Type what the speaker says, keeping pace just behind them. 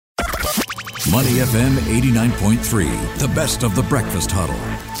Money FM 89.3, the best of the breakfast huddle.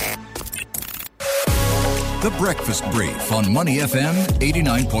 The Breakfast Brief on Money FM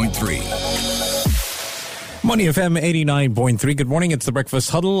 89.3. Money FM 89.3. Good morning. It's the Breakfast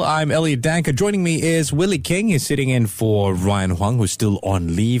Huddle. I'm Elliot Danker. Joining me is Willie King. He's sitting in for Ryan Huang, who's still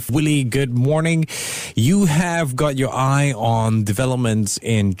on leave. Willie, good morning. You have got your eye on developments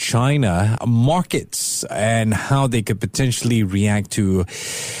in China, markets, and how they could potentially react to,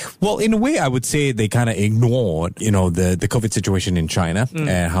 well, in a way, I would say they kind of ignored, the COVID situation in China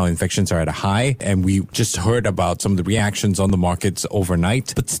and how infections are at a high. And we just heard about some of the reactions on the markets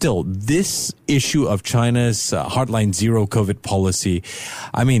overnight. But still, this issue of China's hardline zero COVID policy,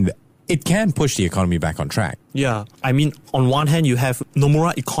 it can push the economy back on track. Yeah. On one hand, you have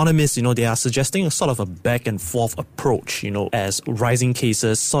Nomura economists, they are suggesting a sort of a back and forth approach, as rising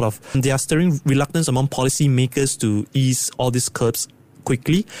cases they are stirring reluctance among policymakers to ease all these curbs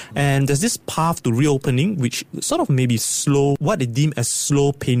quickly. And there's this path to reopening, which sort of maybe slow, what they deem as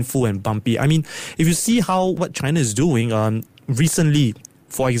slow, painful and bumpy. If you see what China is doing, recently,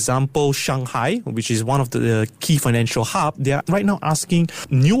 for example, Shanghai, which is one of the key financial hubs, they are right now asking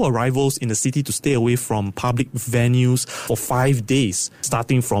new arrivals in the city to stay away from public venues for 5 days,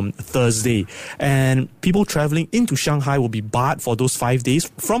 starting from Thursday. And people traveling into Shanghai will be barred for those 5 days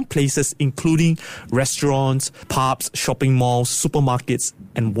from places including restaurants, pubs, shopping malls, supermarkets,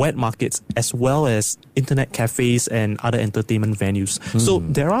 and wet markets, as well as internet cafes and other entertainment venues. So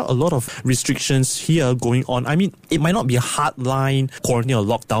there are a lot of restrictions here going on. It might not be a hardline quarantine or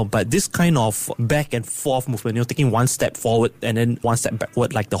lockdown, but this kind of back and forth movement, taking one step forward and then one step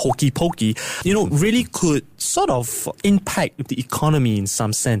backward, like the hokey pokey, really could sort of impact the economy in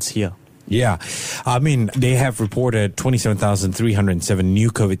some sense here. Yeah. They have reported 27,307 new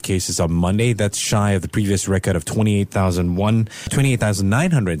COVID cases on Monday. That's shy of the previous record of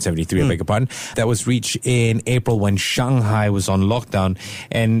 28,973, I beg your pardon. That was reached in April when Shanghai was on lockdown.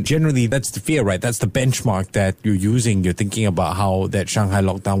 And generally, that's the fear, right? That's the benchmark that you're using. You're thinking about how that Shanghai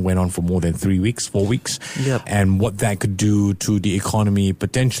lockdown went on for more than 4 weeks. Yep. And what that could do to the economy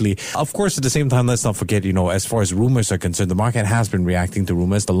potentially. Of course, at the same time, let's not forget, as far as rumors are concerned, the market has been reacting to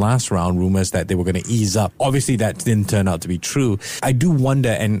rumors. The last round, rumors that they were going to ease up. Obviously, that didn't turn out to be true. I do wonder,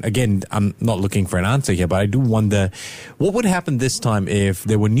 and again, I'm not looking for an answer here, but I do wonder what would happen this time if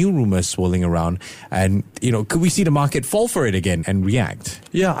there were new rumors swirling around and, could we see the market fall for it again and react?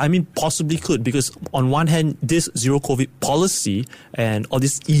 Yeah, possibly could, because on one hand, this zero COVID policy and all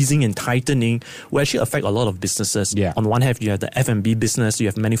this easing and tightening will actually affect a lot of businesses. Yeah. On one hand, you have the F&B business, you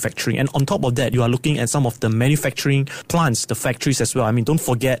have manufacturing, and on top of that, you are looking at some of the manufacturing plants, the factories as well. Don't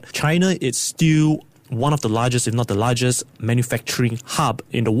forget, China is still one of the largest, if not the largest, manufacturing hub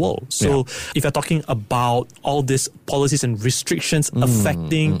in the world. So if you're talking about all these policies and restrictions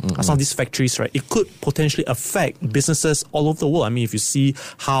affecting some of these factories, right, it could potentially affect businesses all over the world. If you see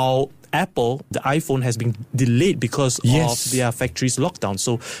how Apple, the iPhone, has been delayed because of their factories lockdown.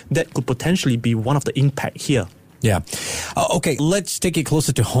 So that could potentially be one of the impact here. Yeah. Okay, let's take it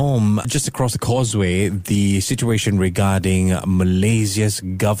closer to home. Just across the causeway, the situation regarding Malaysia's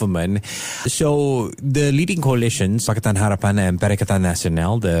government. So the leading coalitions, Pakatan Harapan and Perikatan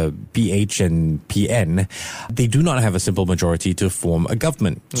Nasional, the PH and PN, they do not have a simple majority to form a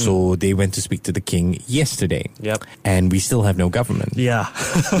government. So they went to speak to the king yesterday. Yep. And we still have no government. Yeah.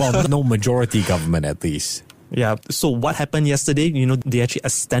 Well, no majority government at least. Yeah. So what happened yesterday? They actually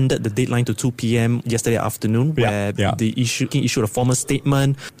extended the deadline to 2 p.m. yesterday afternoon, where the king issued a formal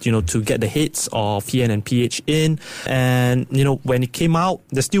statement, to get the heads of PN and PH in. And, when it came out,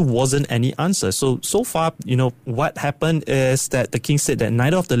 there still wasn't any answer. So far, what happened is that the king said that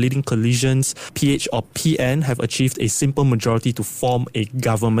neither of the leading coalitions, PH or PN, have achieved a simple majority to form a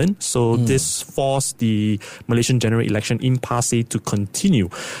government. So this forced the Malaysian general election impasse to continue.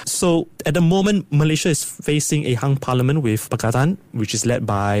 So at the moment, Malaysia is facing a hung parliament with Pakatan, which is led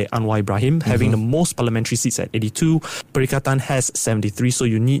by Anwar Ibrahim, having the most parliamentary seats at 82. Perikatan has 73, so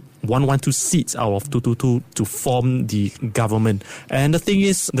you need 112 seats out of 222 to form the government. And the thing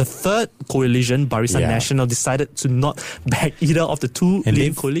is, the third coalition, Barisan Nasional, decided to not back either of the two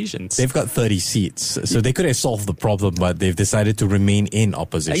leading coalitions. They've got 30 seats, so they could have solved the problem, but they've decided to remain in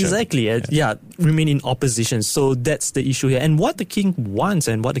opposition. Exactly, remain in opposition. So that's the issue here. And what the king wants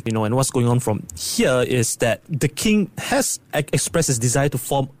and and what's going on from here is that the king has expressed his desire to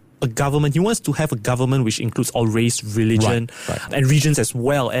form a government. He wants to have a government which includes all race, religion, and regions as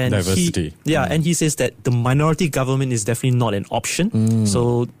well. And diversity. And he says that the minority government is definitely not an option.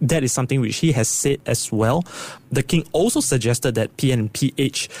 So that is something which he has said as well. The king also suggested that PN and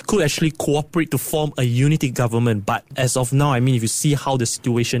PH could actually cooperate to form a unity government. But as of now, I mean, if you see how the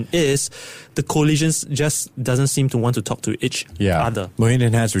situation is, the coalitions just doesn't seem to want to talk to each other.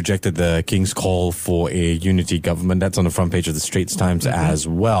 Muhyiddin has rejected the king's call for a unity government. That's on the front page of the Straits Times as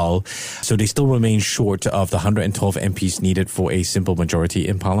well. So they still remain short of the 112 MPs needed for a simple majority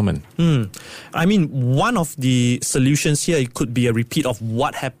in parliament. I mean, one of the solutions here could be a repeat of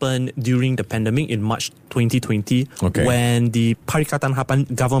what happened during the pandemic in March 2020 when the Perikatan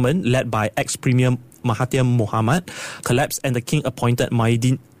Harapan government led by ex-Premier Mahathir Mohamad collapsed and the king appointed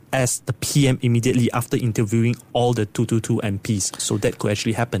Muhyiddin as the PM immediately after interviewing all the 222 MPs. So that could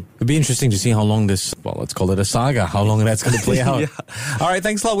actually happen. It'd be interesting to see how long this, let's call it a saga, how long that's going to play out. All right,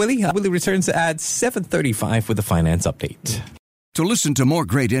 thanks a lot, Willie. Willie returns at 7:35 with a finance update. To listen to more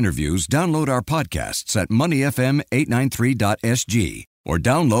great interviews, download our podcasts at moneyfm893.sg or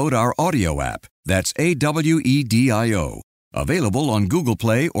download our audio app. That's AWEDIO. Available on Google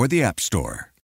Play or the App Store.